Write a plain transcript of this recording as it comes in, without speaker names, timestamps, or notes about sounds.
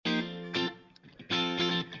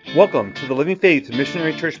Welcome to the Living Faith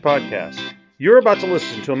Missionary Church podcast. You're about to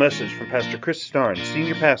listen to a message from Pastor Chris Starn,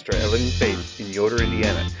 Senior Pastor at Living Faith in Yoder,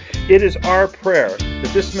 Indiana. It is our prayer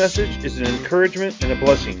that this message is an encouragement and a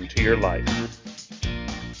blessing to your life.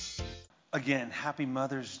 Again, happy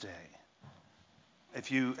Mother's Day.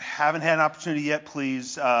 If you haven't had an opportunity yet,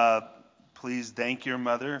 please thank your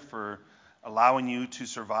mother for allowing you to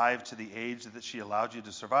survive to the age that she allowed you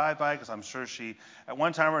to survive by, because I'm sure she, at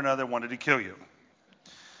one time or another, wanted to kill you.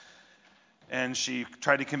 And she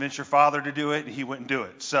tried to convince your father to do it, and he wouldn't do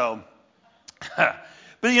it. So, but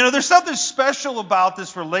there's something special about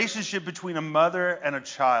this relationship between a mother and a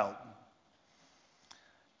child.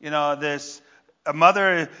 A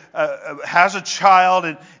mother has a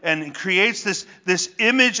child and creates this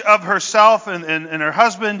image of herself and her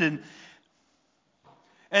husband,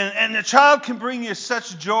 and the child can bring you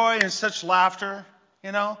such joy and such laughter,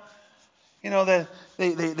 that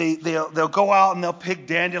they'll go out and they'll pick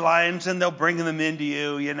dandelions and they'll bring them into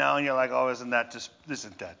you, and you're like, oh, isn't that just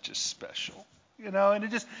special?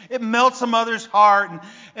 And it melts a mother's heart, and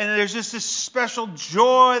there's just this special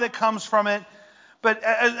joy that comes from it. But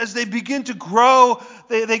as they begin to grow,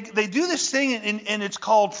 they do this thing, and it's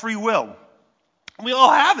called free will. We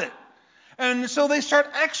all have it. And so they start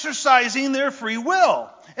exercising their free will.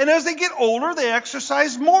 And as they get older, they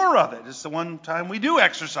exercise more of it. It's the one time we do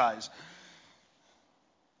exercise.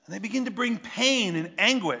 And they begin to bring pain and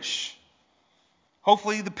anguish.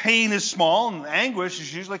 Hopefully the pain is small, and the anguish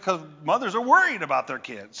is usually because mothers are worried about their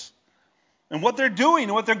kids and what they're doing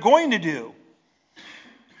and what they're going to do.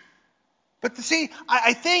 But see,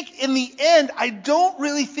 I think in the end, I don't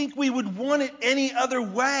really think we would want it any other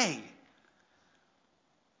way.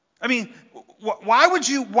 I mean, why would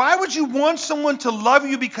you want someone to love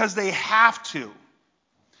you because they have to?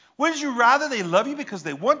 Wouldn't you rather they love you because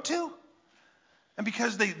they want to? And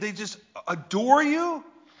because they just adore you?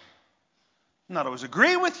 Not always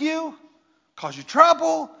agree with you, cause you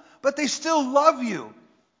trouble, but they still love you.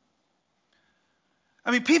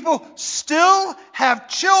 I mean, people still have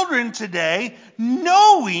children today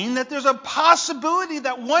knowing that there's a possibility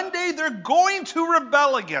that one day they're going to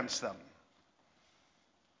rebel against them.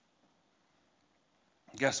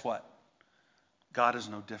 Guess what? God is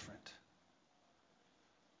no different.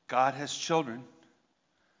 God has children,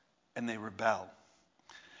 and they rebel.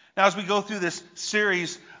 Now, as we go through this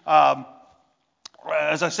series,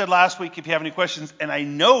 as I said last week, if you have any questions, and I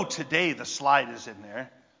know today the slide is in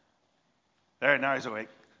there. There, now he's awake.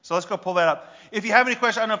 So let's go pull that up. If you have any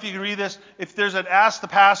questions, I don't know if you can read this. If there's an Ask the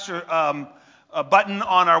Pastor a button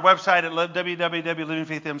on our website at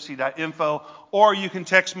www.livingfaithmc.info, or you can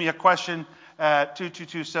text me a question at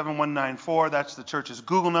 222-7194. That's the church's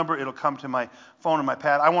Google number. It'll come to my phone and my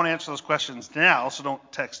pad. I won't answer those questions now, so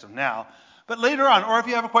don't text them now. But later on, or if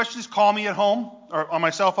you have a question, just call me at home or on my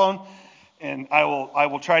cell phone, and I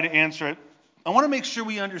will try to answer it. I want to make sure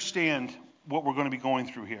we understand what we're going to be going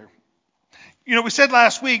through here. We said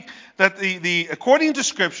last week that the according to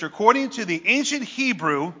Scripture, according to the ancient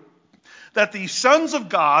Hebrew, that the sons of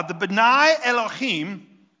God, the B'nai Elohim,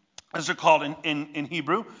 as they're called in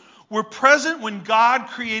Hebrew, were present when God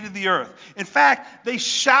created the earth. In fact, they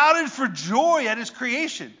shouted for joy at His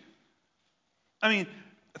creation. I mean,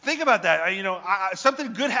 think about that.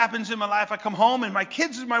 Something good happens in my life. I come home and my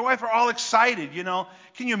kids and my wife are all excited.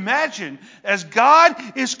 Can you imagine? As God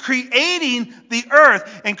is creating the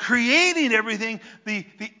earth and creating everything, the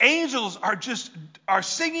angels are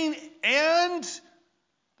singing, and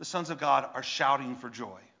the sons of God are shouting for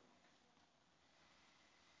joy.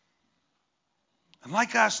 And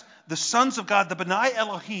like us, the sons of God, the B'nai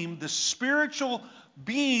Elohim, the spiritual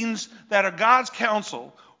beings that are God's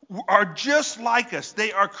counsel, are just like us.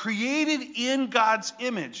 They are created in God's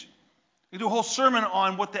image. We do a whole sermon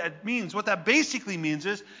on what that means. What that basically means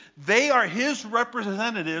is they are His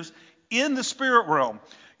representatives in the spirit realm.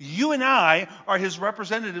 You and I are His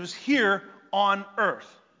representatives here on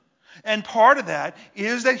earth. And part of that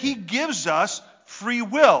is that He gives us free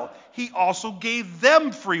will. He also gave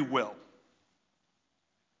them free will.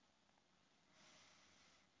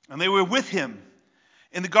 And they were with Him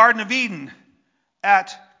in the Garden of Eden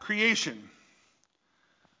at creation.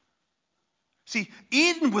 See,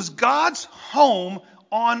 Eden was God's home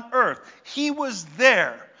on earth. He was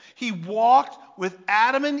there. He walked with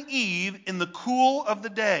Adam and Eve in the cool of the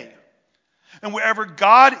day. And wherever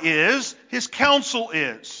God is, His counsel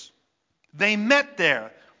is. They met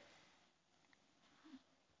there.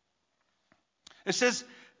 It says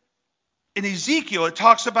in Ezekiel, it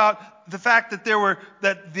talks about the fact that there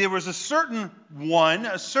was a certain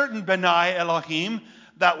B'nai Elohim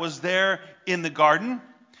that was there in the garden.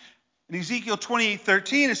 In Ezekiel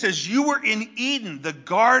 28:13, it says, "You were in Eden, the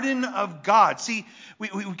garden of God." See,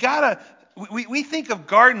 we think of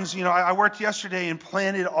gardens. You know, I worked yesterday and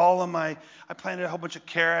planted I planted a whole bunch of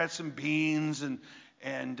carrots and beans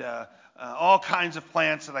and all kinds of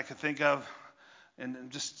plants that I could think of,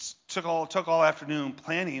 and just took all afternoon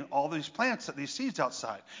planting all these plants, these seeds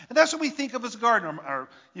outside. And that's what we think of as a garden. Or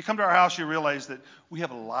you come to our house, you realize that we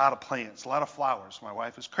have a lot of plants, a lot of flowers. My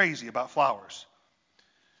wife is crazy about flowers.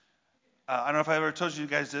 I don't know if I ever told you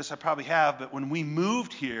guys this. I probably have, but when we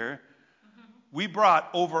moved here, we brought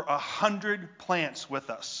over 100 plants with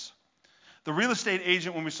us. The real estate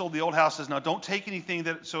agent, when we sold the old house, says, "Now don't take anything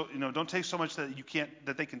don't take so much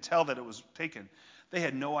that they can tell that it was taken." They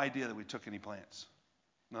had no idea that we took any plants.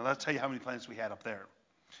 Now that'll tell you how many plants we had up there.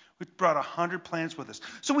 We brought 100 plants with us.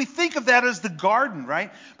 So we think of that as the garden,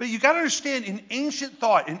 right? But you got to understand, in ancient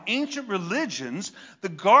thought, in ancient religions, the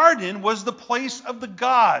garden was the place of the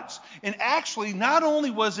gods. And actually, not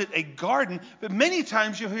only was it a garden, but many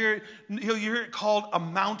times you'll hear it called a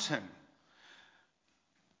mountain.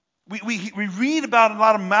 We read about a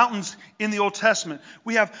lot of mountains in the Old Testament.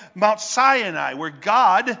 We have Mount Sinai, where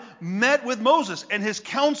God met with Moses, and his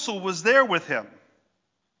counsel was there with him.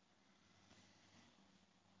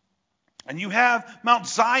 And you have Mount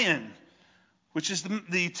Zion, which is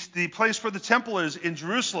the place where the temple is in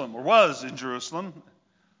Jerusalem, or was in Jerusalem.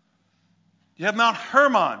 You have Mount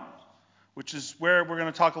Hermon, which is where we're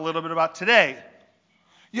going to talk a little bit about today.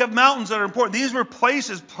 You have mountains that are important. These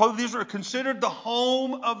were considered the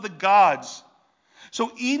home of the gods.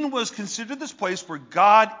 So Eden was considered this place where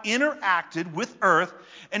God interacted with earth,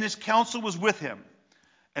 and his counsel was with him.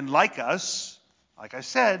 And like us, like I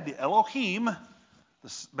said, the Elohim, the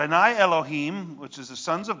Benai Elohim, which is the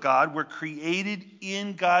sons of God, were created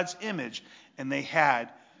in God's image, and they had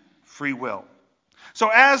free will. So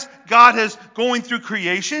as God is going through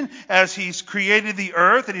creation, as he's created the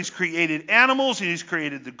earth, and he's created animals, and he's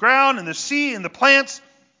created the ground and the sea and the plants,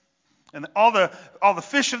 and all the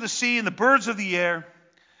fish of the sea and the birds of the air,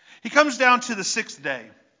 he comes down to the sixth day.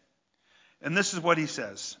 And this is what he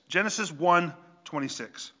says. Genesis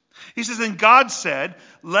 1:26. He says, "And God said,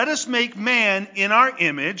 'Let us make man in our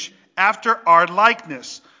image, after our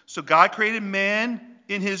likeness.' So God created man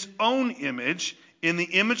in his own image. In the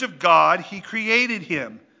image of God, he created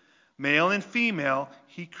him. Male and female,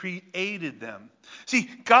 he created them." See,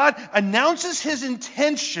 God announces his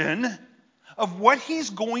intention of what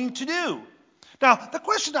he's going to do. Now, the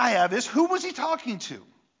question I have is, who was he talking to?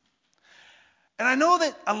 And I know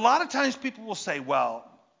that a lot of times people will say, well,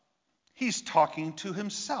 he's talking to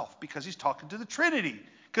himself because he's talking to the Trinity.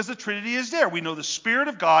 Because the Trinity is there. We know the Spirit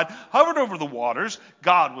of God hovered over the waters.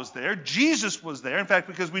 God was there. Jesus was there. In fact,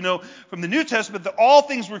 because we know from the New Testament that all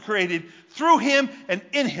things were created through him and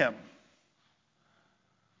in him.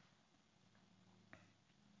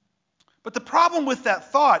 But the problem with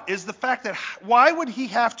that thought is the fact that why would he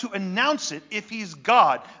have to announce it if he's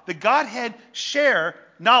God? The Godhead share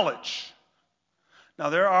knowledge.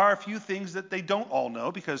 Now, there are a few things that they don't all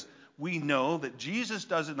know, because we know that Jesus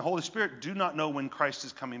does it and the Holy Spirit do not know when Christ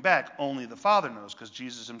is coming back. Only the Father knows, because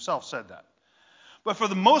Jesus himself said that. But for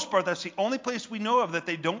the most part, that's the only place we know of that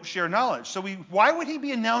they don't share knowledge. So why would he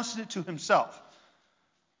be announcing it to himself?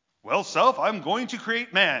 Well, self, I'm going to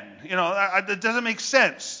create man. That doesn't make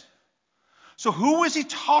sense. So who is he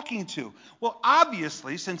talking to? Well,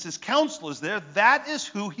 obviously, since his counsel is there, that is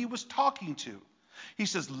who he was talking to. He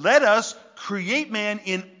says, "Let us create man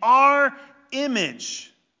in our image."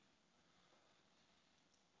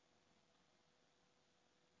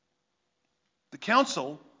 The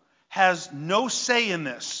council has no say in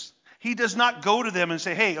this. He does not go to them and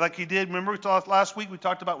say, hey, like he did, remember last week we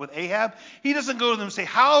talked about with Ahab? He doesn't go to them and say,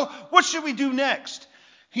 what should we do next?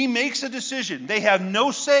 He makes a decision. They have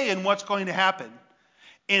no say in what's going to happen.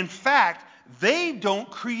 In fact, they don't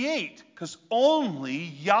create, because only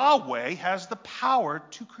Yahweh has the power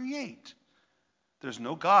to create. There's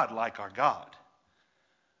no God like our God.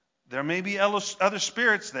 There may be other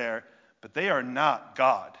spirits there, but they are not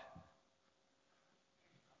God.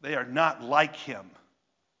 They are not like him.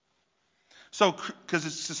 So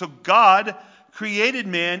God created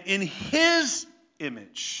man in his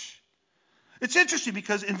image. It's interesting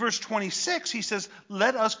because in verse 26 he says,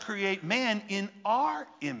 "Let us create man in our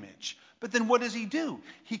image." But then what does he do?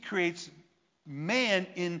 He creates man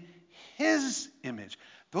in his image.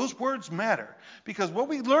 Those words matter, because what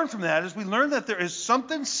we learn from that is we learn that there is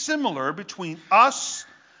something similar between us,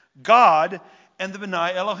 God, and the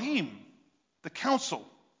Benai Elohim, the council.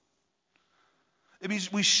 It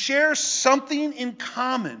means we share something in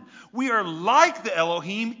common. We are like the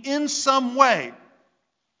Elohim in some way.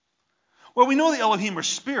 Well, we know the Elohim are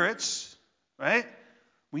spirits, right?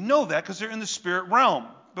 We know that because they're in the spirit realm.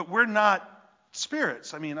 But we're not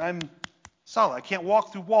spirits. I mean, I'm solid. I can't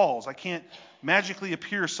walk through walls. I can't magically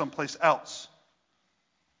appear someplace else.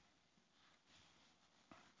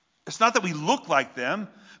 It's not that we look like them,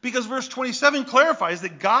 because verse 27 clarifies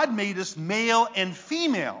that God made us male and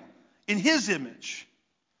female in his image.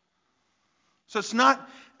 So it's not,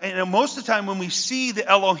 most of the time when we see the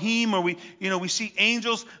Elohim or we see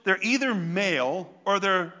angels, they're either male or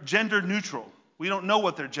they're gender neutral. We don't know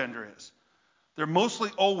what their gender is. They're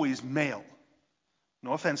mostly always male.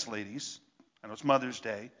 No offense, ladies. I know it's Mother's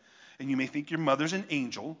Day, and you may think your mother's an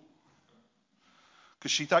angel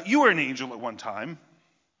because she thought you were an angel at one time.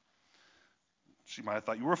 She might have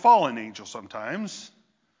thought you were a fallen angel sometimes.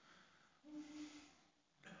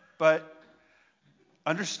 But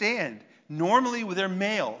understand, normally they're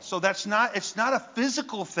male, so it's not a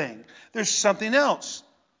physical thing. There's something else.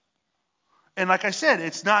 And like I said,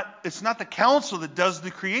 it's not the council that does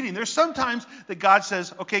the creating. There's sometimes that God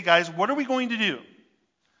says, okay, guys, what are we going to do?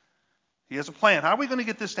 He has a plan. How are we going to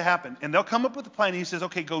get this to happen? And they'll come up with a plan, and he says,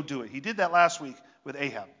 okay, go do it. He did that last week with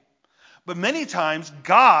Ahab. But many times,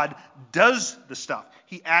 God does the stuff.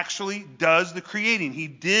 He actually does the creating. He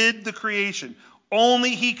did the creation.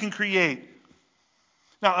 Only he can create.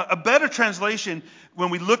 Now, a better translation,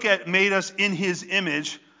 when we look at made us in his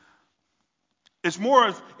image,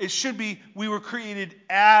 it should be, we were created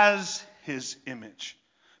as his image.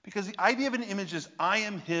 Because the idea of an image is, I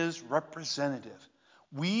am his representative.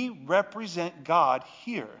 We represent God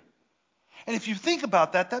here. And if you think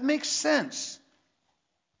about that, that makes sense.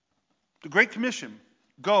 The Great Commission,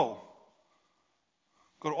 go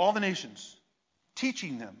to all the nations,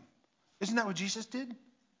 teaching them. Isn't that what Jesus did?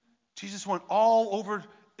 Jesus went all over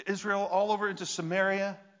Israel, all over into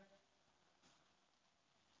Samaria.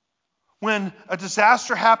 When a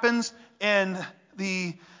disaster happens and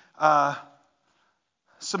the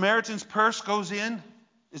Samaritan's purse goes in,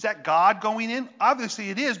 is that God going in?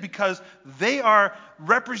 Obviously it is, because they are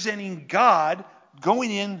representing God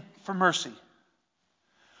going in for mercy.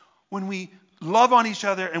 When we love on each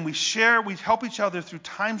other and we help each other through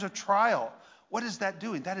times of trial, what is that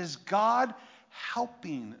doing? That is God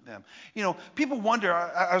helping them. People wonder,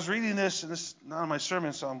 I was reading this, and this is not in my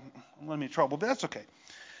sermon, so I'm going to be in trouble, but that's okay.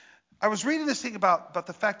 I was reading this thing about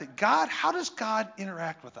the fact that God, how does God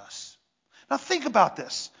interact with us? Now think about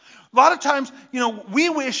this. A lot of times, we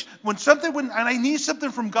wish when I need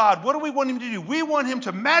something from God, what do we want him to do? We want him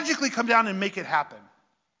to magically come down and make it happen.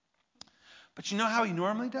 But you know how he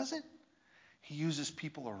normally does it? He uses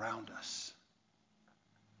people around us.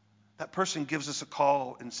 That person gives us a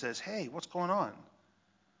call and says, hey, what's going on?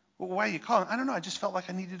 Well, why are you calling? I don't know. I just felt like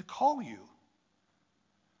I needed to call you.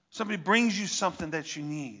 Somebody brings you something that you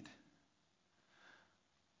need.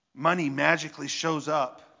 Money magically shows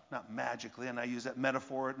up. Not magically, and I use that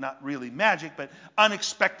metaphor, not really magic, but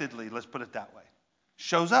unexpectedly, let's put it that way.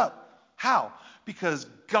 Shows up. How? Because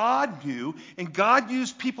God knew, and God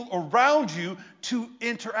used people around you to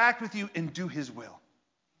interact with you and do his will.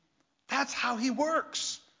 That's how he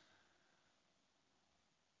works.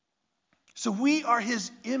 So we are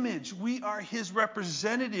his image. We are his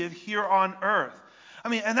representative here on earth.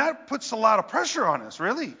 And that puts a lot of pressure on us,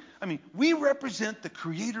 really. We represent the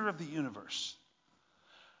creator of the universe.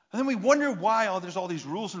 And then we wonder why there's all these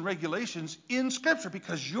rules and regulations in Scripture,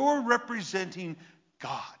 because you're representing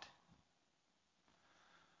God.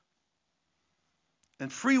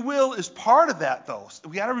 And free will is part of that, though.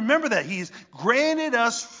 We got to remember that he's granted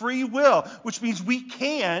us free will, which means we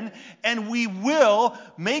can and we will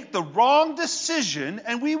make the wrong decision,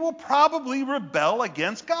 and we will probably rebel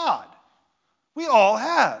against God. We all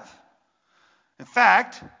have. In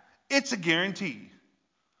fact, it's a guarantee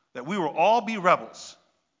that we will all be rebels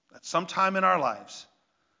at some time in our lives.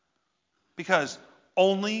 Because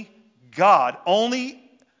only God, only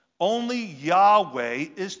Yahweh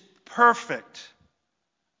is perfect.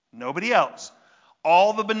 Nobody else.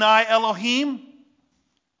 All the B'nai Elohim,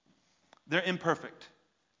 they're imperfect.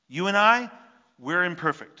 You and I, we're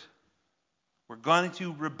imperfect. We're going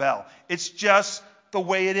to rebel. It's just the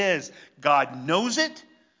way it is. God knows it.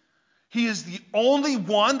 He is the only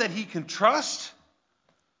one that he can trust.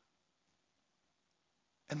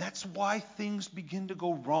 And that's why things begin to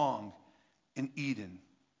go wrong in Eden.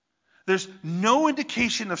 There's no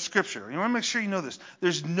indication of Scripture. You want to make sure you know this.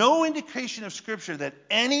 There's no indication of Scripture that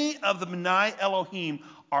any of the B'nai Elohim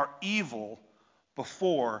are evil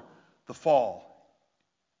before the fall.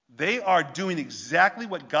 They are doing exactly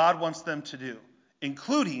what God wants them to do,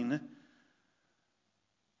 including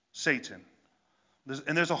Satan.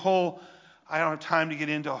 There's a whole I don't have time to get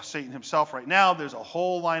into Satan himself right now. There's a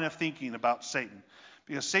whole line of thinking about Satan.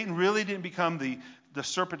 Because Satan really didn't become the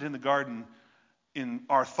serpent in the garden in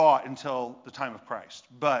our thought until the time of Christ.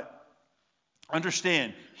 But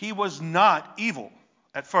understand, he was not evil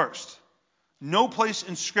at first. No place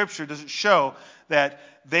in Scripture does it show that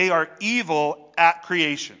they are evil at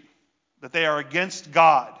creation, that they are against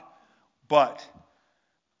God. But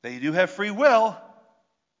they do have free will,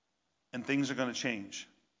 and things are going to change.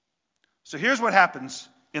 So here's what happens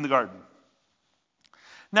in the garden.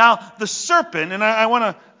 Now, the serpent, and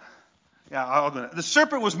the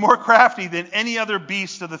serpent was more crafty than any other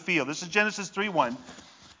beast of the field. This is Genesis 3:1,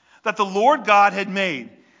 that the Lord God had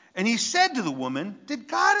made. And he said to the woman, did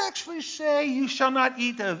God actually say you shall not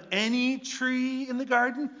eat of any tree in the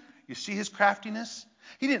garden? You see his craftiness?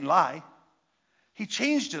 He didn't lie. He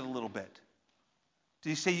changed it a little bit. Did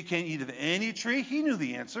he say you can't eat of any tree? He knew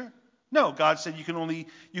the answer. No, God said you can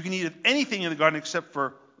eat of anything in the garden except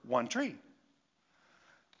for one tree.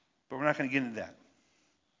 But we're not going to get into that.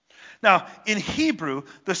 Now, in Hebrew,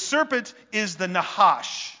 the serpent is the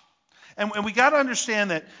Nahash. And we got to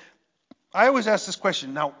understand that. I always ask this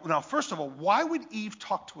question. Now, first of all, why would Eve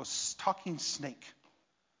talk to a talking snake?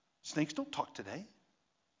 Snakes don't talk today.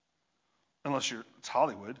 Unless it's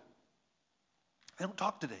Hollywood. They don't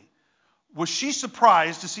talk today. Was she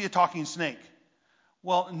surprised to see a talking snake?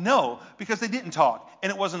 Well, no, because they didn't talk, and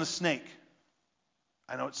it wasn't a snake.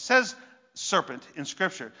 I know it says serpent in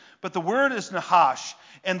Scripture, but the word is Nahash.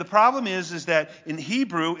 And the problem is that in the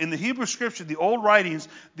Hebrew Scripture, the old writings,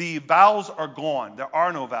 the vowels are gone. There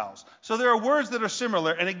are no vowels. So there are words that are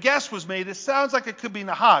similar, and a guess was made. It sounds like it could be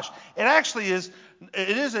Nahash. It actually is.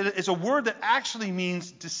 It's a word that actually means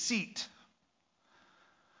deceit.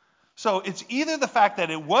 So it's either the fact that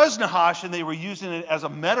it was Nahash and they were using it as a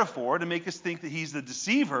metaphor to make us think that he's the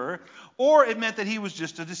deceiver, or it meant that he was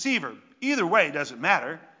just a deceiver. Either way, it doesn't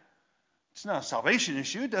matter. It's not a salvation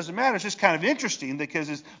issue. It doesn't matter. It's just kind of interesting because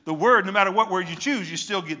it's the word, no matter what word you choose, you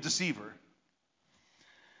still get deceiver.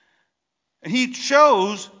 And he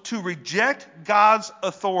chose to reject God's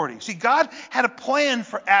authority. See, God had a plan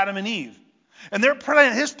for Adam and Eve. And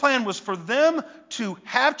his plan was for them to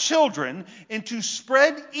have children and to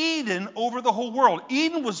spread Eden over the whole world.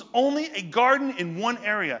 Eden was only a garden in one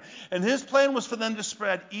area. And his plan was for them to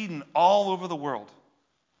spread Eden all over the world.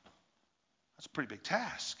 That's a pretty big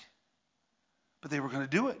task. But they were going to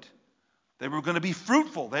do it. They were going to be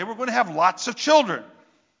fruitful. They were going to have lots of children.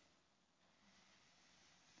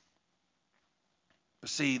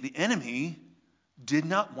 But see, the enemy did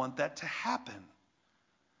not want that to happen.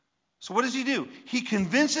 So what does he do? He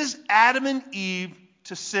convinces Adam and Eve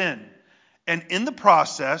to sin. And in the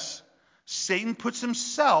process, Satan puts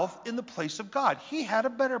himself in the place of God. He had a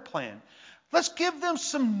better plan. Let's give them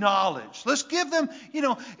some knowledge. Let's give them,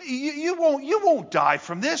 you won't die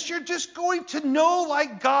from this. You're just going to know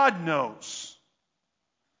like God knows.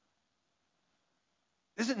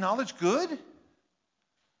 Isn't knowledge good?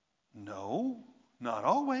 No, not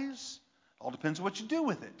always. It all depends on what you do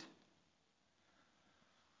with it.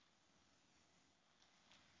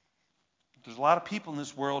 There's a lot of people in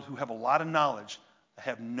this world who have a lot of knowledge that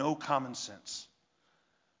have no common sense.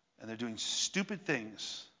 And they're doing stupid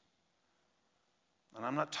things. And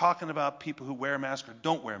I'm not talking about people who wear a mask or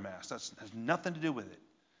don't wear masks. That has nothing to do with it.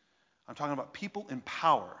 I'm talking about people in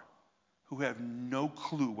power who have no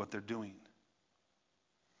clue what they're doing.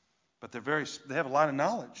 But they have a lot of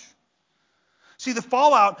knowledge. See, the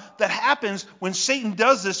fallout that happens when Satan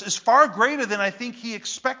does this is far greater than I think he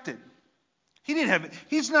expected. He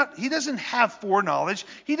doesn't have foreknowledge.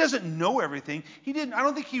 He doesn't know everything. I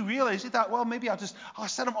don't think he realized. He thought, well, maybe I'll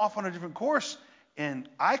set him off on a different course. And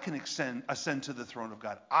I can ascend to the throne of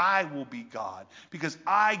God. I will be God because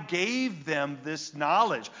I gave them this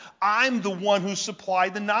knowledge. I'm the one who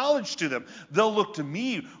supplied the knowledge to them. They'll look to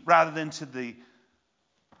me rather than to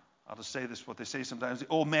I'll just say this, what they say sometimes, the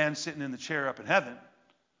old man sitting in the chair up in heaven.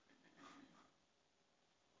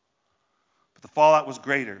 But the fallout was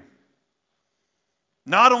greater.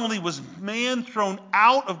 Not only was man thrown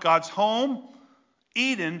out of God's home,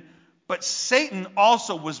 Eden, but Satan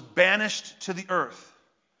also was banished to the earth.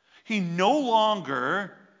 He no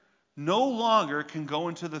longer can go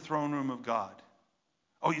into the throne room of God.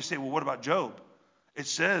 Oh, you say, well, what about Job? It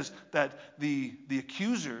says that the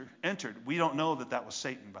accuser entered. We don't know that was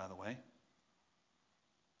Satan, by the way.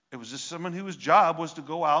 It was just someone whose job was to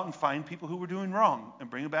go out and find people who were doing wrong and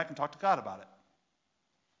bring them back and talk to God about it.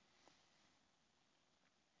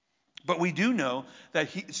 But we do know that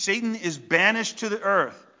Satan is banished to the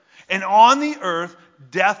earth. And on the earth,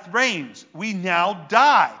 death reigns. We now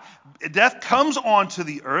die. Death comes onto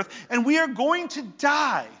the earth, and we are going to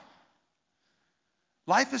die.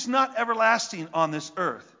 Life is not everlasting on this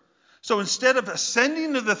earth. So instead of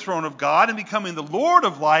ascending to the throne of God and becoming the Lord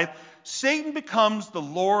of life, Satan becomes the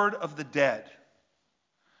Lord of the dead.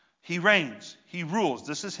 He reigns. He rules.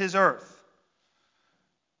 This is his earth.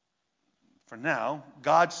 For now,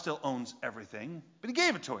 God still owns everything, but he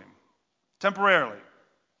gave it to him temporarily.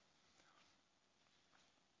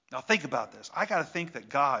 Now think about this. I got to think that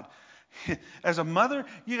God, as a mother,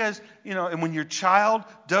 you guys, and when your child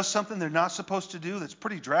does something they're not supposed to do that's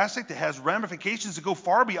pretty drastic, that has ramifications that go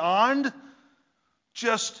far beyond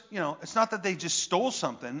just, it's not that they just stole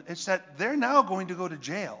something, it's that they're now going to go to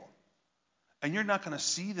jail. And you're not going to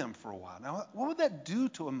see them for a while. Now, what would that do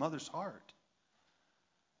to a mother's heart?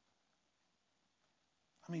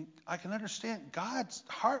 I mean, I can understand God's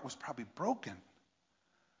heart was probably broken.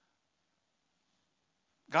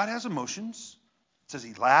 God has emotions. It says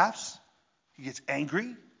he laughs. He gets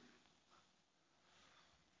angry.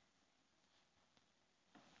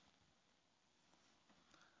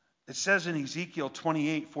 It says in Ezekiel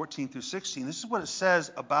 28:14-16, this is what it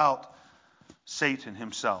says about Satan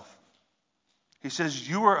himself. He says,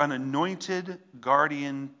 "You are an anointed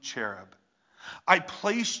guardian cherub. I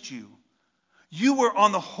placed you. You were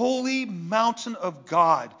on the holy mountain of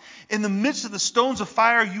God. In the midst of the stones of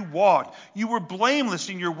fire you walked. You were blameless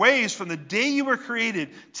in your ways from the day you were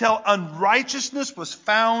created till unrighteousness was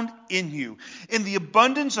found in you. In the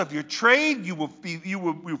abundance of your trade you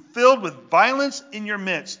were filled with violence in your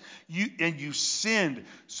midst. You sinned.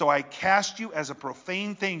 So I cast you as a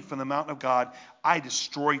profane thing from the mountain of God. I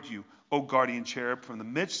destroyed you, O guardian cherub, from the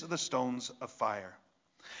midst of the stones of fire."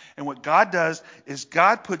 And what God does is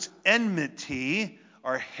God puts enmity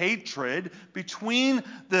or hatred between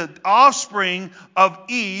the offspring of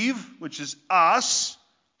Eve, which is us,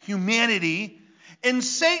 humanity, and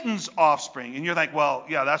Satan's offspring. And you're like, well,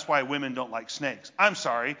 yeah, that's why women don't like snakes. I'm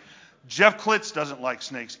sorry. Jeff Klitz doesn't like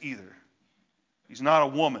snakes either. He's not a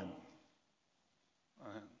woman.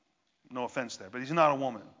 No offense there, but he's not a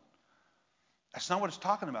woman. That's not what it's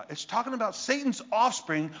talking about. It's talking about Satan's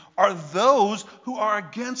offspring are those who are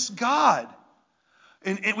against God.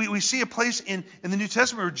 And we see a place in the New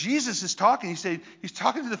Testament where Jesus is talking. He's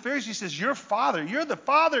talking to the Pharisees. He says, "Your father, the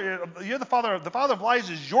father of lies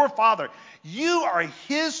is your father. You are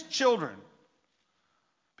his children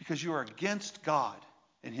because you are against God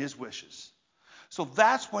and his wishes." So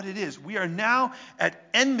that's what it is. We are now at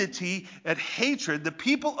enmity, at hatred. The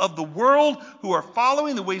people of the world who are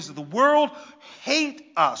following the ways of the world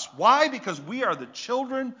hate us. Why? Because we are the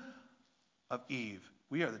children of Eve.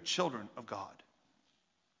 We are the children of God.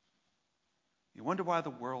 You wonder why the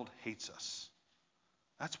world hates us.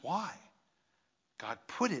 That's why. God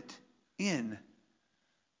put it in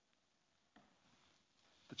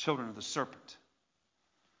the children of the serpent.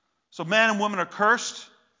 So man and woman are cursed.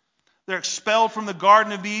 They're expelled from the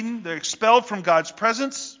Garden of Eden. They're expelled from God's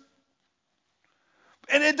presence.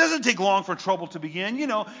 And it doesn't take long for trouble to begin.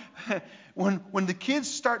 When the kids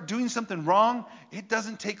start doing something wrong, it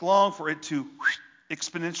doesn't take long for it to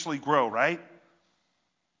exponentially grow, right?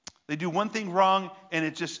 They do one thing wrong and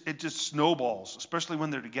it just snowballs, especially when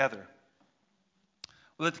they're together.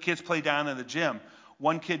 We let the kids play down in the gym.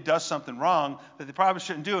 One kid does something wrong that they probably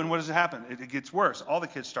shouldn't do, and what does it happen? It gets worse. All the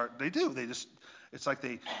kids it's like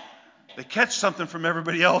they catch something from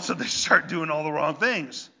everybody else and they start doing all the wrong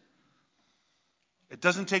things. It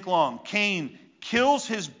doesn't take long. Cain kills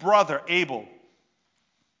his brother Abel.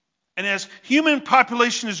 And as human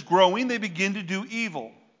population is growing, they begin to do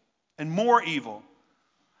evil and more evil.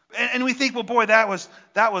 And we think, well, boy, that was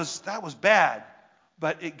bad.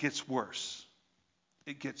 But it gets worse.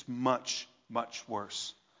 It gets much, much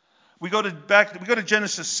worse. We go to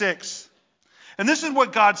Genesis 6. And this is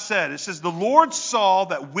what God said. It says, "The Lord saw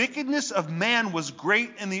that wickedness of man was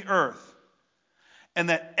great in the earth, and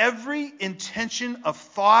that every intention of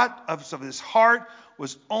thought of his heart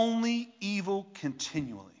was only evil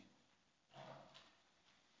continually."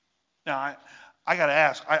 Now, I got to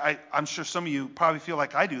ask, I'm sure some of you probably feel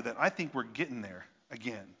like I do, that I think we're getting there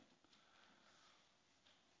again.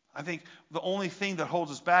 I think the only thing that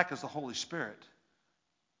holds us back is the Holy Spirit.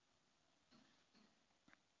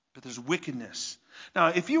 But there's wickedness. Now,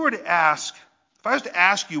 if I was to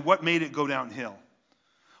ask you what made it go downhill,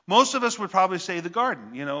 most of us would probably say the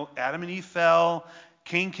garden. Adam and Eve fell,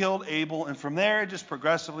 Cain killed Abel, and from there, just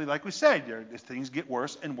progressively, like we said, things get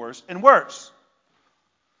worse and worse and worse.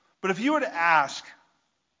 But if you were to ask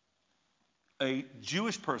a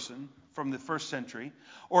Jewish person from the first century,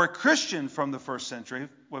 or a Christian from the first century,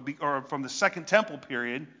 or from the Second Temple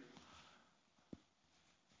period,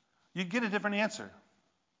 you'd get a different answer.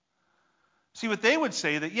 See, what they would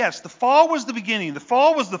say that, yes, the fall was the beginning. The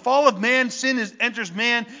fall was the fall of man. Sin enters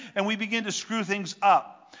man, and we begin to screw things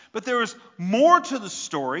up. But there is more to the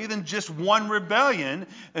story than just one rebellion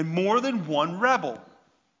and more than one rebel.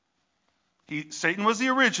 Satan was the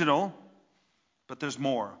original, but there's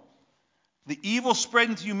more. The evil spread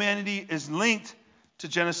into humanity is linked to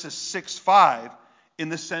Genesis 6:5 in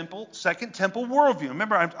the Second Temple worldview.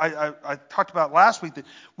 Remember, I talked about last week that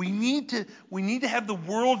we need to have the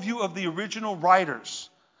worldview of the original writers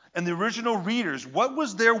and the original readers. What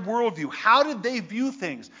was their worldview? How did they view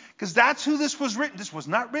things? Because that's who this was written. This was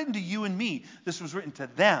not written to you and me. This was written to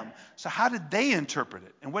them. So how did they interpret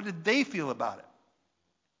it? And what did they feel about it?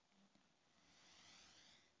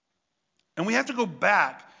 And we have to go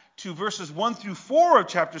back to verses 1 through 4 of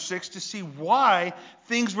chapter 6 to see why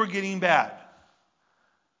things were getting bad.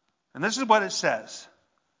 And this is what it says.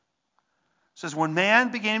 It says, when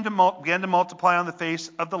man began to multiply on the face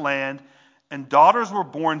of the land, and daughters were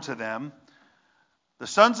born to them, the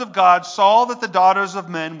sons of God saw that the daughters of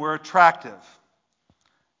men were attractive,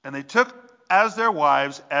 and they took as their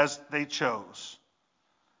wives as they chose.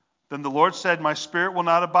 Then the Lord said, my spirit will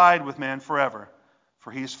not abide with man forever,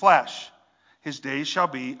 for he is flesh. His days shall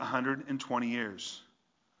be 120 years.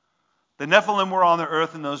 The Nephilim were on the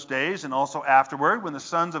earth in those days, and also afterward, when the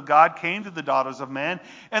sons of God came to the daughters of man,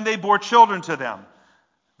 and they bore children to them.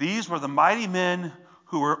 These were the mighty men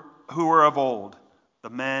who were of old,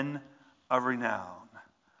 the men of renown.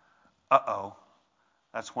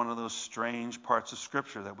 That's one of those strange parts of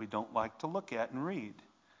Scripture that we don't like to look at and read.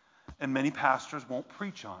 And many pastors won't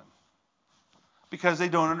preach on, because they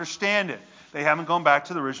don't understand it. They haven't gone back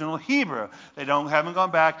to the original Hebrew. They haven't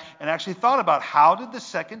gone back and actually thought about how did the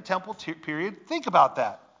Second Temple period think about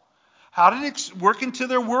that? How did it work into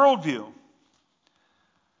their worldview?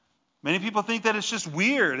 Many people think that it's just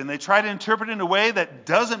weird, and they try to interpret it in a way that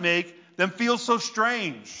doesn't make them feel so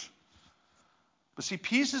strange. But see,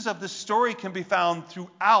 pieces of this story can be found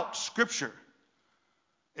throughout Scripture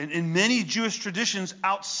and in many Jewish traditions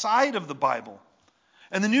outside of the Bible.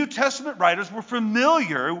 And the New Testament writers were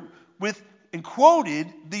familiar with and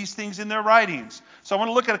quoted these things in their writings. So I want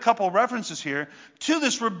to look at a couple of references here to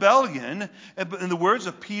this rebellion in the words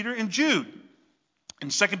of Peter and Jude. In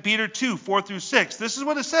 2 Peter 2, 4 through 6, this is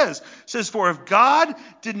what it says. It says, for if God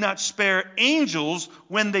did not spare angels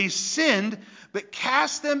when they sinned, but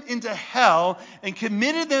cast them into hell and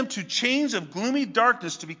committed them to chains of gloomy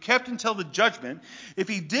darkness to be kept until the judgment, if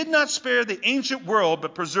he did not spare the ancient world,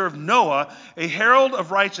 but preserved Noah, a herald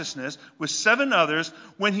of righteousness, with 7 others,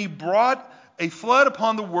 when he brought a flood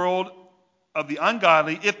upon the world of the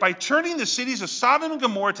ungodly, if by turning the cities of Sodom and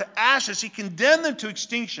Gomorrah to ashes, he condemned them to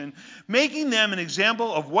extinction, making them an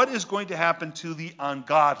example of what is going to happen to the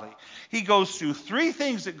ungodly. He goes through 3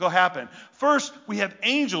 things that go happen. First, we have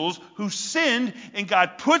angels who sinned and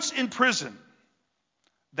God puts in prison.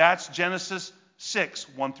 That's Genesis 6,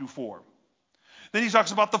 1 through 4. Then he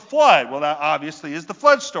talks about the flood. Well, that obviously is the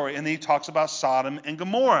flood story. And then he talks about Sodom and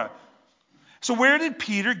Gomorrah. So where did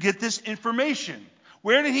Peter get this information?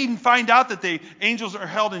 Where did he find out that the angels are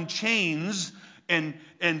held in chains and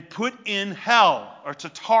put in hell? Or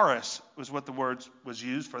Tartarus was what the word was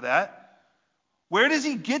used for that. Where does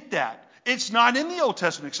he get that? It's not in the Old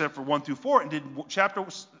Testament except for 1 through 4. And did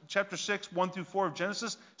chapter 6, 1 through 4 of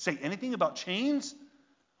Genesis say anything about chains?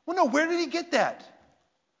 Well, no. Where did he get that?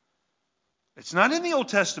 It's not in the Old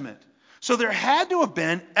Testament. So there had to have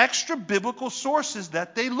been extra biblical sources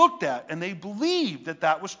that they looked at, and they believed that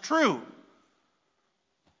that was true.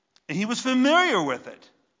 And he was familiar with it,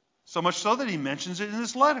 so much so that he mentions it in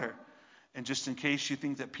his letter. And just in case you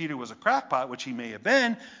think that Peter was a crackpot, which he may have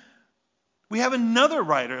been, we have another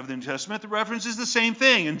writer of the New Testament that references the same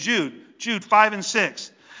thing in Jude 5 and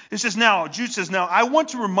 6. Jude says, now I want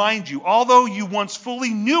to remind you, although you once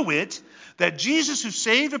fully knew it, that Jesus, who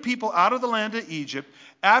saved a people out of the land of Egypt,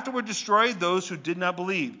 afterward destroyed those who did not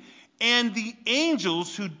believe. And the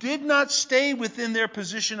angels who did not stay within their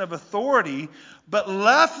position of authority, but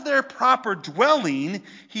left their proper dwelling,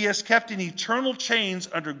 he has kept in eternal chains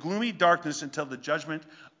under gloomy darkness until the judgment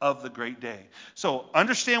of the great day. So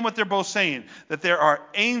understand what they're both saying, that there are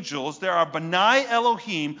angels, there are B'nai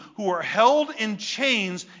Elohim, who are held in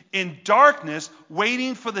chains in darkness,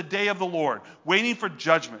 waiting for the day of the Lord, waiting for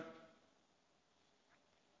judgment.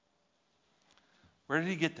 Where did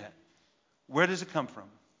he get that? Where does it come from?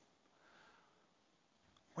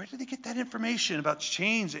 Where did they get that information about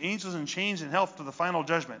chains, angels and chains and hell for the final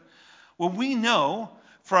judgment? Well, we know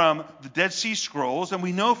from the Dead Sea Scrolls, and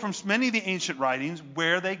we know from many of the ancient writings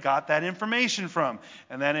where they got that information from.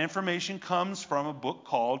 And that information comes from a book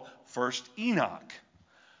called First Enoch.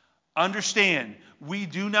 Understand, we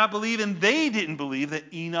do not believe, and they didn't believe,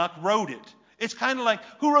 that Enoch wrote it. It's kind of like,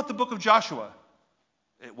 who wrote the book of Joshua?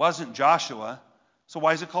 It wasn't Joshua. So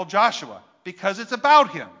why is it called Joshua? Because it's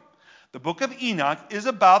about him. The book of Enoch is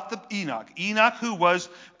about the Enoch. Enoch, who was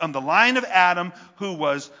on the line of Adam, who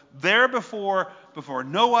was there before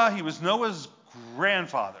Noah. He was Noah's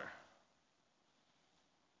grandfather,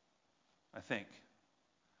 I think.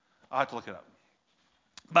 I'll have to look it up.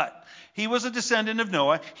 But he was a descendant of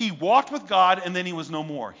Noah. He walked with God, and then he was no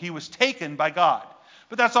more. He was taken by God.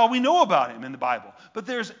 But that's all we know about him in the Bible. But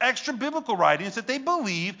there's extra biblical writings that they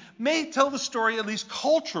believe may tell the story, at least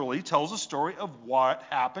culturally, tells the story of what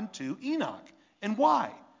happened to Enoch and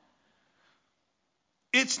why.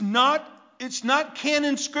 It's not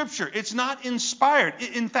canon scripture. It's not inspired.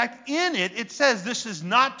 In fact, in it says this is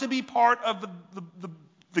not to be part of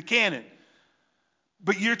the canon.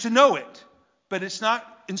 But you're to know it. But it's not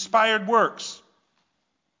inspired works.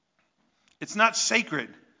 It's not sacred.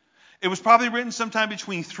 It was probably written sometime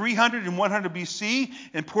between 300 and 100 BC,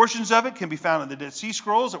 and portions of it can be found in the Dead Sea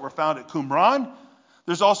Scrolls that were found at Qumran.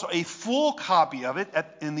 There's also a full copy of it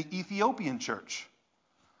in the Ethiopian church.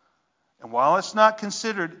 And while it's not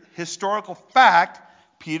considered historical fact,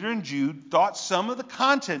 Peter and Jude thought some of the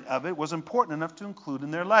content of it was important enough to include in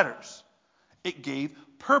their letters. It gave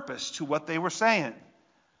purpose to what they were saying.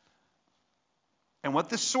 And what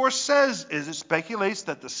this source says is it speculates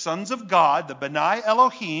that the sons of God, the B'nai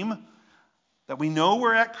Elohim, that we know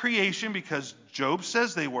were at creation because Job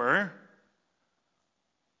says they were,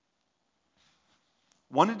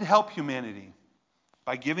 wanted to help humanity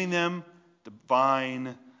by giving them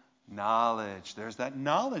divine knowledge. There's that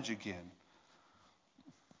knowledge again.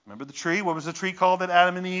 Remember the tree? What was the tree called that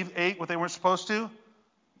Adam and Eve ate what they weren't supposed to?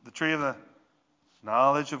 The tree of the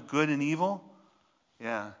knowledge of good and evil?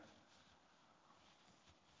 Yeah.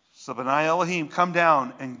 So B'nai Elohim come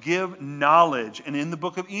down and give knowledge. And in the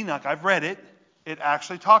book of Enoch, I've read it, it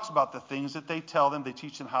actually talks about the things that they tell them. They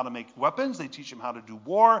teach them how to make weapons. They teach them how to do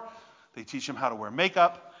war. They teach them how to wear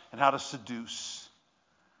makeup and how to seduce.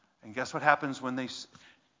 And guess what happens when they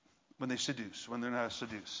seduce, when they're not to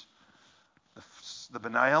seduce? The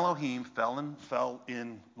B'nai Elohim fell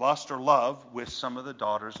in lust or love with some of the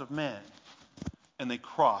daughters of men. And they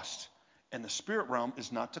crossed. And the spirit realm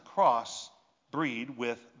is not to breed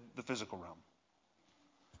with the physical realm.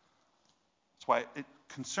 That's why it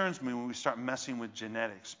concerns me when we start messing with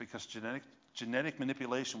genetics, because genetic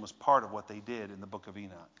manipulation was part of what they did in the book of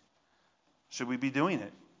Enoch. Should we be doing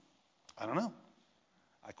it? I don't know.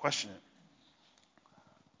 I question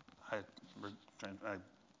it.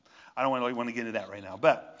 I don't really want to get into that right now,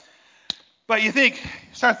 but you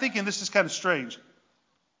start thinking this is kind of strange.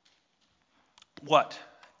 What?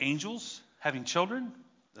 Angels having children?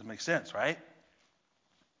 Doesn't make sense, right?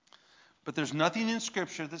 But there's nothing in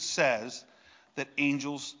Scripture that says that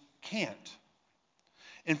angels can't.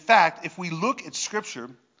 In fact, if we look at Scripture,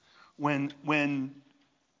 when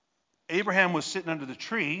Abraham was sitting under the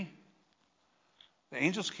tree, the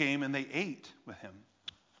angels came and they ate with him.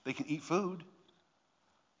 They can eat food.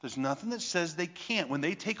 There's nothing that says they can't. When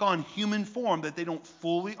they take on human form, that they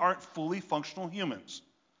aren't fully functional humans.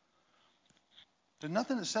 There's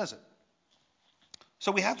nothing that says it.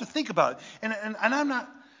 So we have to think about it. And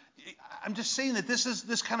I'm just saying that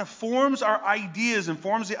this kind of forms our ideas and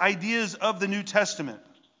forms the ideas of the New Testament.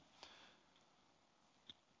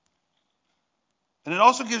 And it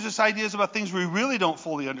also gives us ideas about things we really don't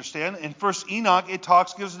fully understand. In 1 Enoch,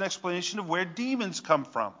 gives an explanation of where demons come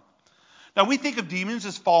from. Now, we think of demons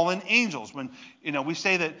as fallen angels. When we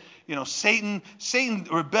say that Satan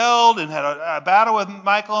rebelled and had a battle with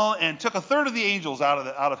Michael and took a third of the angels out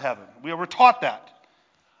of heaven. We were taught that.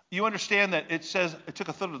 You understand that it says it took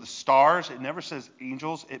a third of the stars. It never says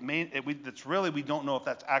angels. We don't know if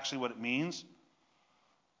that's actually what it means.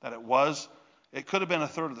 That it could have been a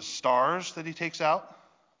third of the stars that he takes out,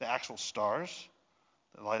 the actual stars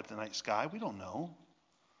that light up the night sky. We don't know.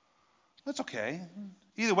 That's okay.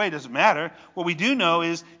 Either way, it doesn't matter. What we do know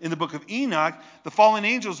is in the book of Enoch, the fallen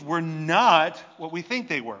angels were not what we think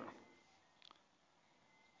they were.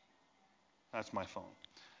 That's my phone.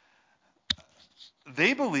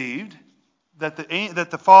 They believed that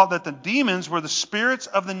the demons were the spirits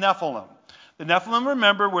of the Nephilim. The Nephilim,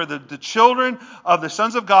 remember, were the children of the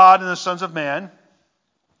sons of God and the sons of man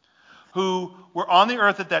who were on the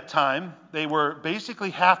earth at that time. They were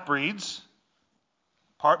basically half-breeds,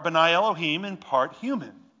 part B'nai Elohim and part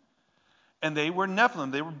human. And they were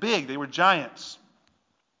Nephilim. They were big. They were giants.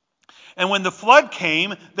 And when the flood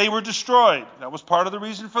came, they were destroyed. That was part of the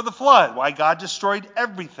reason for the flood, why God destroyed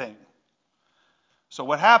everything. So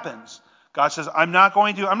what happens? God says, I'm not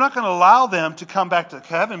going to allow them to come back to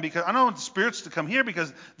heaven because I don't want the spirits to come here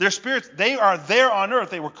because they're spirits. They are there on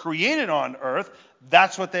earth. They were created on earth.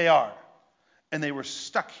 That's what they are. And they were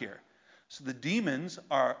stuck here. So the demons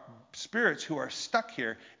are spirits who are stuck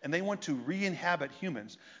here and they want to re-inhabit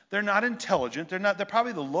humans. They're not intelligent. They're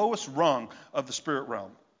probably the lowest rung of the spirit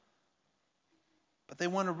realm. But they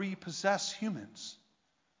want to repossess humans.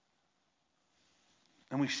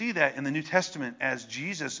 And we see that in the New Testament as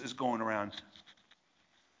Jesus is going around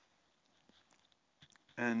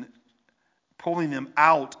and pulling them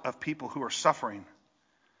out of people who are suffering.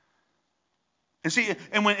 And see,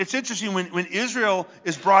 and when it's interesting when Israel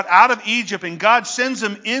is brought out of Egypt and God sends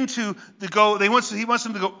them he wants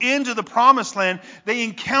them to go into the promised land, they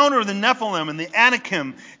encounter the Nephilim and the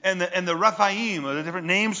Anakim and the Rephaim, or the different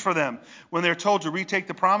names for them, when they're told to retake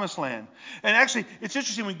the promised land. And actually, it's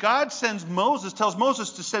interesting when God tells Moses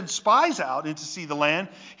to send spies out and to see the land,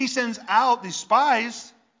 he sends out these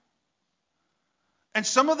spies, and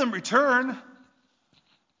some of them return.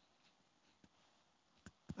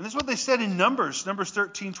 And this is what they said in Numbers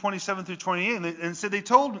 13, 27 through 28. And said they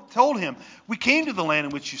told him, we came to the land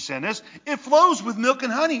in which you sent us. It flows with milk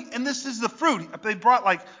and honey, and this is the fruit. They brought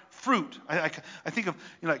like fruit. I think of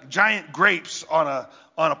like giant grapes on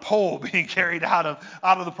a pole being carried out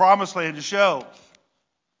of the promised land to show.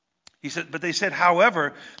 He said, but they said,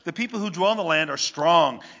 however, the people who dwell in the land are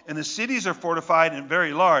strong, and the cities are fortified and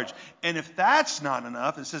very large. And if that's not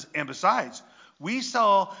enough, it says, and besides, we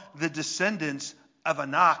saw the descendants of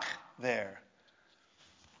Anak there.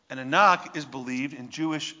 And Anak is believed in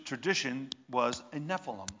Jewish tradition was a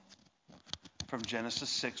Nephilim from Genesis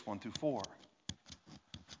 6, 1 through 4.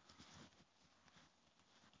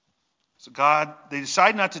 So they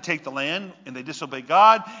decide not to take the land, and they disobey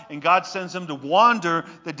God, and God sends them to wander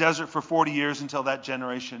the desert for 40 years until that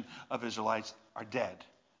generation of Israelites are dead.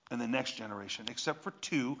 And the next generation, except for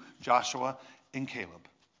two, Joshua and Caleb.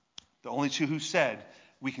 The only two who said,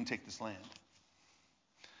 we can take this land.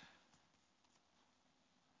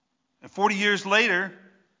 And 40 years later,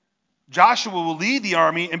 Joshua will lead the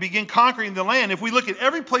army and begin conquering the land. If we look at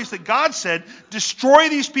every place that God said, destroy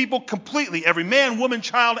these people completely, every man, woman,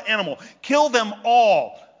 child, animal, kill them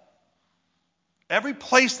all. Every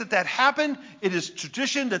place that happened, it is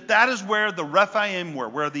tradition that is where the Rephaim were,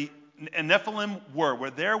 where the Nephilim were, where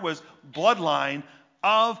there was bloodline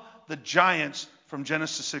of the giants from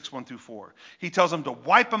Genesis 6, 1 through 4. He tells them to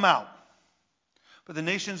wipe them out. But the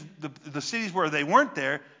nations, the cities where they weren't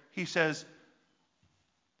there, he says,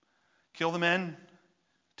 kill the men,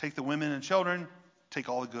 take the women and children, take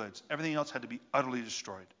all the goods. Everything else had to be utterly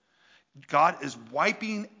destroyed. God is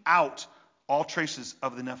wiping out all traces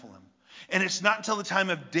of the Nephilim. And it's not until the time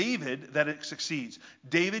of David that it succeeds.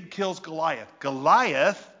 David kills Goliath.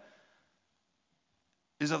 Goliath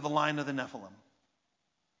is of the line of the Nephilim.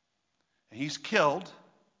 And he's killed,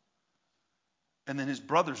 and then his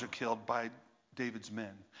brothers are killed by David's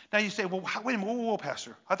men. Now you say, well, wait a minute, whoa,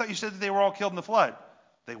 Pastor. I thought you said that they were all killed in the flood.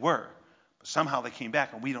 They were. But somehow they came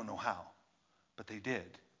back, and we don't know how. But they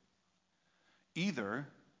did.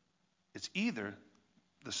 It's either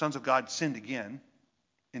the sons of God sinned again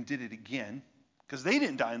and did it again, because they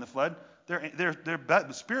didn't die in the flood. They're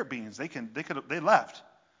spirit beings. They left.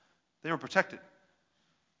 They were protected.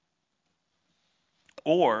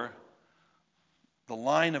 Or the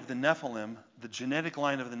line of the Nephilim, the genetic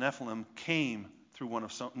line of the Nephilim, came through one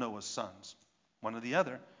of Noah's sons. One or the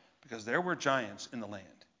other, because there were giants in the land.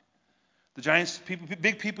 The giants,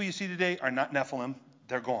 big people you see today are not Nephilim.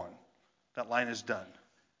 They're gone. That line is done.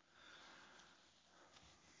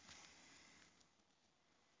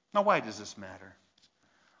 Now, why does this matter?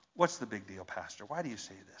 What's the big deal, Pastor? Why do you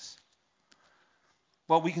say this?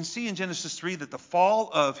 Well, we can see in Genesis 3 that the fall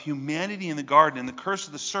of humanity in the garden and the curse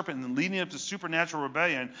of the serpent and the leading up to supernatural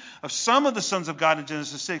rebellion of some of the sons of God in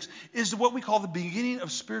Genesis 6 is what we call the beginning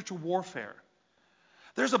of spiritual warfare.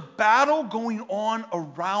 There's a battle going on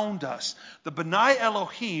around us. The B'nai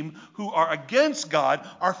Elohim, who are against God,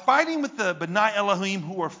 are fighting with the B'nai Elohim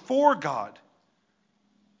who are for God.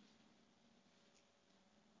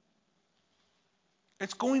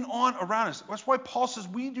 It's going on around us. That's why Paul says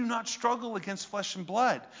we do not struggle against flesh and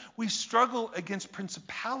blood. We struggle against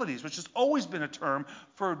principalities, which has always been a term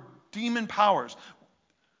for demon powers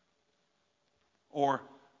or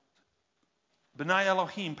B'nai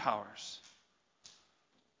Elohim powers.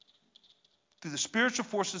 Through the spiritual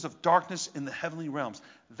forces of darkness in the heavenly realms.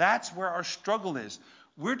 That's where our struggle is.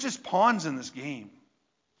 We're just pawns in this game.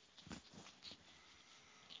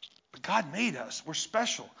 But God made us. We're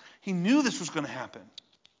special. He knew this was going to happen.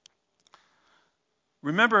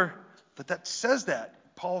 Remember that says that.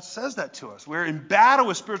 Paul says that to us. We're in battle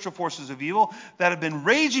with spiritual forces of evil that have been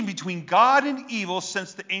raging between God and evil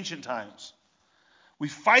since the ancient times. We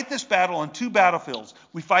fight this battle on two battlefields.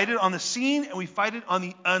 We fight it on the seen and we fight it on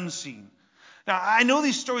the unseen. Now, I know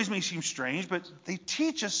these stories may seem strange, but they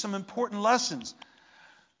teach us some important lessons.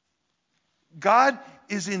 God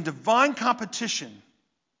is in divine competition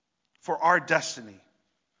for our destiny.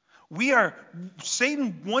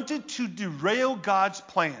 Satan wanted to derail God's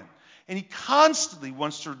plan. And he constantly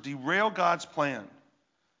wants to derail God's plan.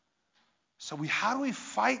 So how do we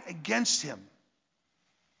fight against him?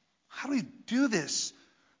 How do we do this?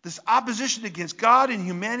 This opposition against God and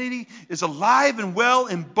humanity is alive and well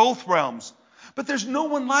in both realms. But there's no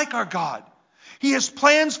one like our God. He has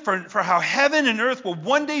plans for how heaven and earth will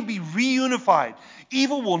one day be reunified.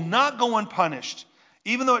 Evil will not go unpunished.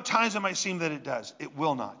 Even though at times it might seem that it does. It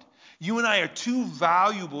will not. You and I are too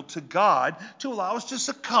valuable to God to allow us to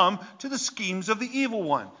succumb to the schemes of the evil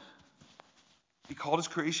one. He called his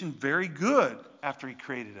creation very good after he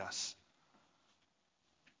created us.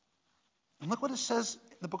 And look what it says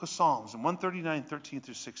in the book of Psalms in 139, 13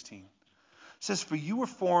 through 16. It says, "For you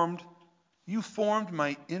formed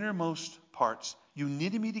my innermost parts. You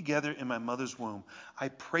knitted me together in my mother's womb. I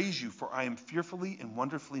praise you, for I am fearfully and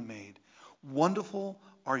wonderfully made. Wonderful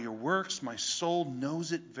are your works. My soul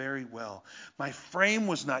knows it very well. My frame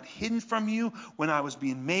was not hidden from you when I was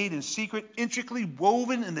being made in secret, intricately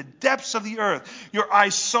woven in the depths of the earth. Your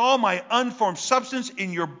eyes saw my unformed substance.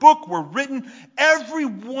 In your book were written, every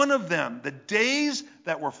one of them, the days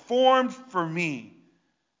that were formed for me,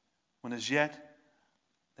 when as yet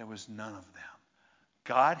there was none of them."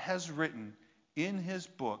 God has written in his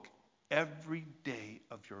book every day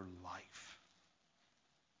of your life.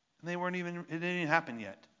 And it didn't even happen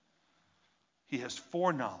yet. He has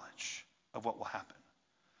foreknowledge of what will happen.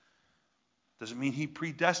 Doesn't mean he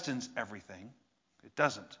predestines everything. It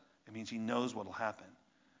doesn't. It means he knows what will happen.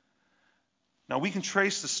 Now we can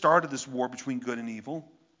trace the start of this war between good and evil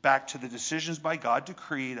back to the decisions by God to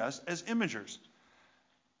create us as imagers.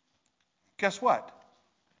 Guess what?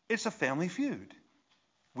 It's a family feud.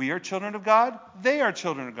 We are children of God. They are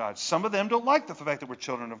children of God. Some of them don't like the fact that we're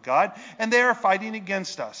children of God, and they are fighting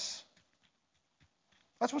against us.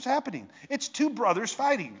 That's what's happening. It's two brothers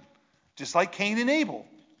fighting, just like Cain and Abel.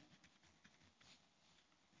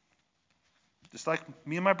 Just like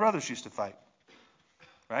me and my brothers used to fight.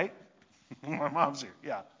 Right? My mom's here.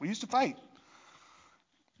 Yeah, we used to fight.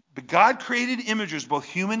 But God created imagers, both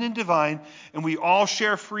human and divine, and we all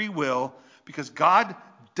share free will because God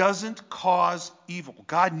doesn't cause evil.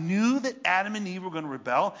 God knew that Adam and Eve were going to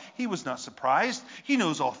rebel. He was not surprised. He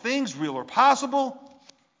knows all things, real or possible.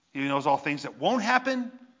 He knows all things that won't happen.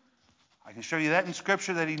 I can show you that in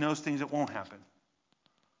Scripture, that he knows things that won't happen.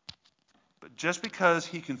 But just because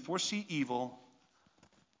he can foresee evil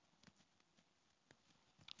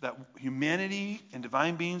that humanity and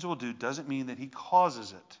divine beings will do doesn't mean that he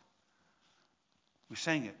causes it. We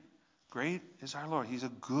sang it. Great is our Lord. He's a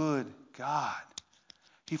good God.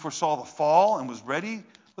 He foresaw the fall and was ready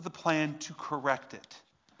with a plan to correct it.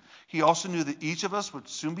 He also knew that each of us would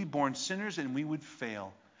soon be born sinners and we would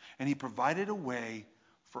fail. And he provided a way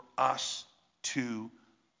for us to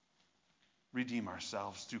redeem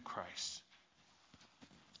ourselves through Christ.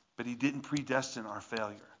 But he didn't predestine our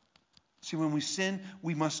failure. See, when we sin,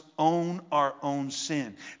 we must own our own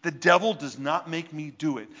sin. The devil does not make me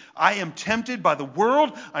do it. I am tempted by the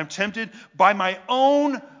world. I'm tempted by my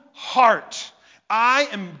own heart. I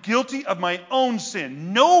am guilty of my own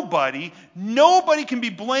sin. Nobody can be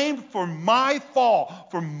blamed for my fall,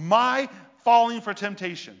 for my falling for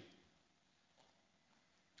temptation.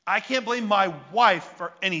 I can't blame my wife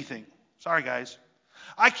for anything. Sorry, guys.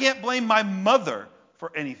 I can't blame my mother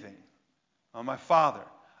for anything. Or my father.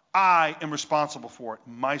 I am responsible for it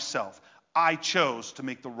myself. I chose to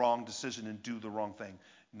make the wrong decision and do the wrong thing.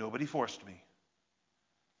 Nobody forced me.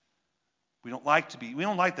 We don't like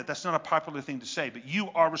that. That's not a popular thing to say, but you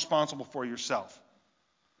are responsible for yourself.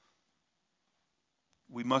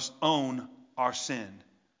 We must own our sin.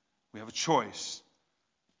 We have a choice.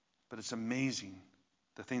 But it's amazing,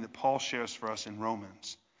 the thing that Paul shares for us in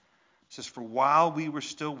Romans. It says, "For while we were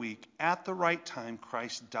still weak, at the right time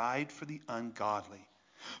Christ died for the ungodly.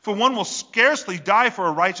 For one will scarcely die for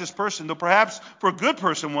a righteous person, though perhaps for a good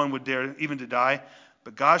person one would dare even to die.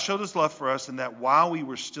 But God showed his love for us in that while we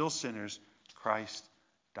were still sinners, Christ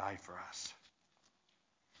died for us."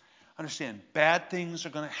 Understand, bad things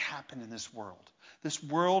are going to happen in this world. This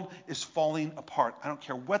world is falling apart. I don't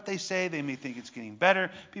care what they say. They may think it's getting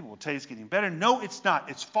better. People will tell you it's getting better. No, it's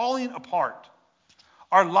not. It's falling apart.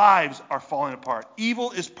 Our lives are falling apart.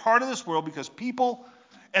 Evil is part of this world because people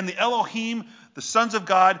and the Elohim, the sons of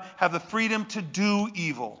God have the freedom to do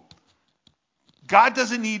evil. God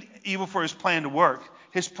doesn't need evil for his plan to work.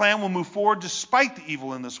 His plan will move forward despite the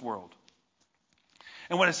evil in this world.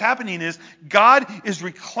 And what is happening is God is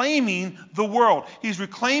reclaiming the world. He's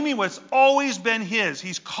reclaiming what's always been his.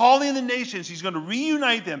 He's calling the nations. He's going to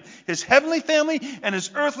reunite them. His heavenly family and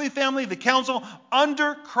his earthly family, the council,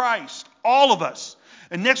 under Christ. All of us.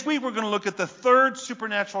 And next week we're going to look at the third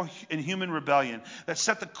supernatural and human rebellion that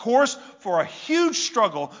set the course for a huge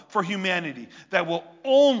struggle for humanity that will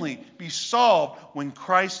only be solved when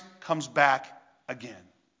Christ comes back again.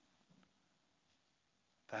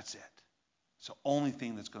 That's it. It's the only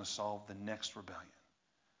thing that's going to solve the next rebellion.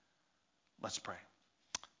 Let's pray.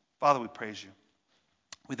 Father, we praise you.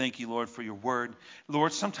 We thank you, Lord, for your word.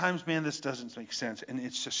 Lord, sometimes, man, this doesn't make sense, and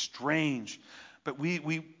it's just strange. But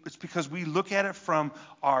it's because we look at it from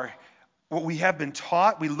what we have been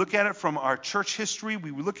taught. We look at it from our church history.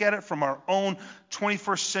 We look at it from our own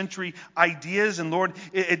 21st century ideas. And Lord,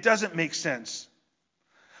 it doesn't make sense.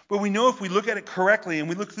 But we know if we look at it correctly and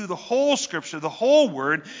we look through the whole scripture, the whole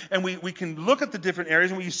word, and we can look at the different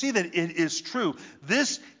areas and we see that it is true.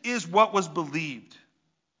 This is what was believed.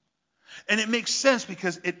 And it makes sense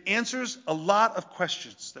because it answers a lot of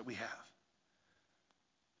questions that we have.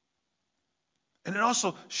 And it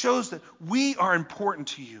also shows that we are important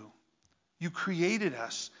to you. You created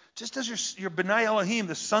us. Just as your B'nai Elohim,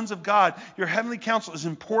 the sons of God, your heavenly council is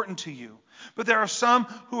important to you. But there are some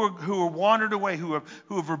who are wandered away, who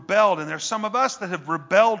have rebelled. And there are some of us that have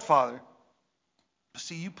rebelled, Father.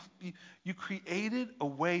 See, you created a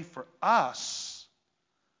way for us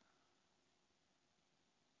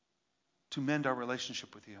to mend our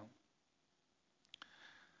relationship with you.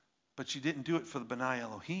 But you didn't do it for the B'nai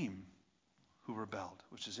Elohim who rebelled,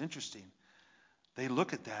 which is interesting. They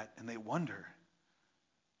look at that and they wonder,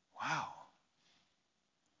 wow.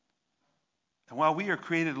 And while we are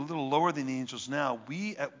created a little lower than the angels now,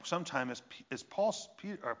 we at some time, as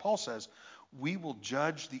Paul says, we will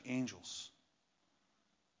judge the angels.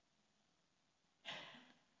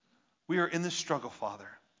 We are in this struggle, Father,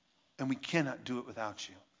 and we cannot do it without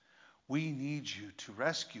you. We need you to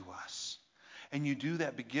rescue us. And you do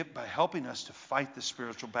that by helping us to fight the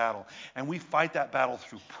spiritual battle. And we fight that battle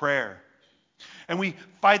through prayer. And we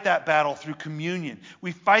fight that battle through communion.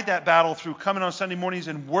 We fight that battle through coming on Sunday mornings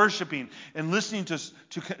and worshiping and listening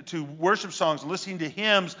to worship songs and listening to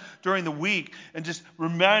hymns during the week and just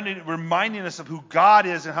reminding us of who God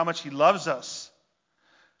is and how much he loves us.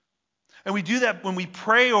 And we do that when we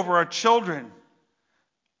pray over our children,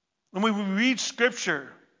 when we read Scripture,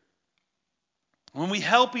 when we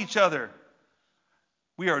help each other.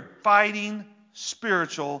 We are fighting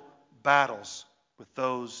spiritual battles with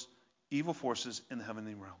those evil forces in the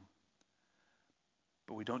heavenly realm.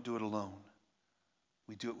 But we don't do it alone.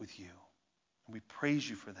 We do it with you. And we praise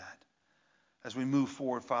you for that. As we move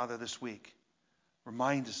forward, Father, this week,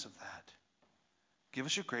 remind us of that. Give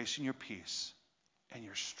us your grace and your peace and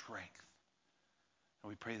your strength.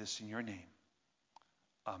 And we pray this in your name.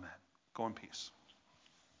 Amen. Go in peace.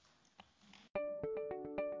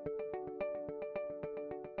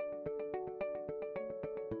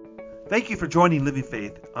 Thank you for joining Living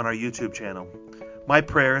Faith on our YouTube channel. My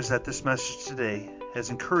prayer is that this message today has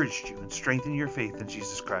encouraged you and strengthened your faith in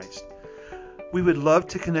Jesus Christ. We would love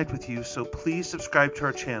to connect with you, so please subscribe to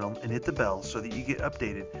our channel and hit the bell so that you get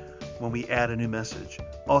updated when we add a new message.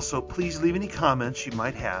 Also, please leave any comments you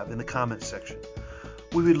might have in the comments section.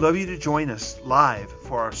 We would love you to join us live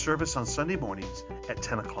for our service on Sunday mornings at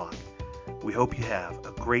 10 o'clock. We hope you have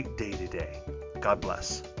a great day today. God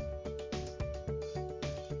bless.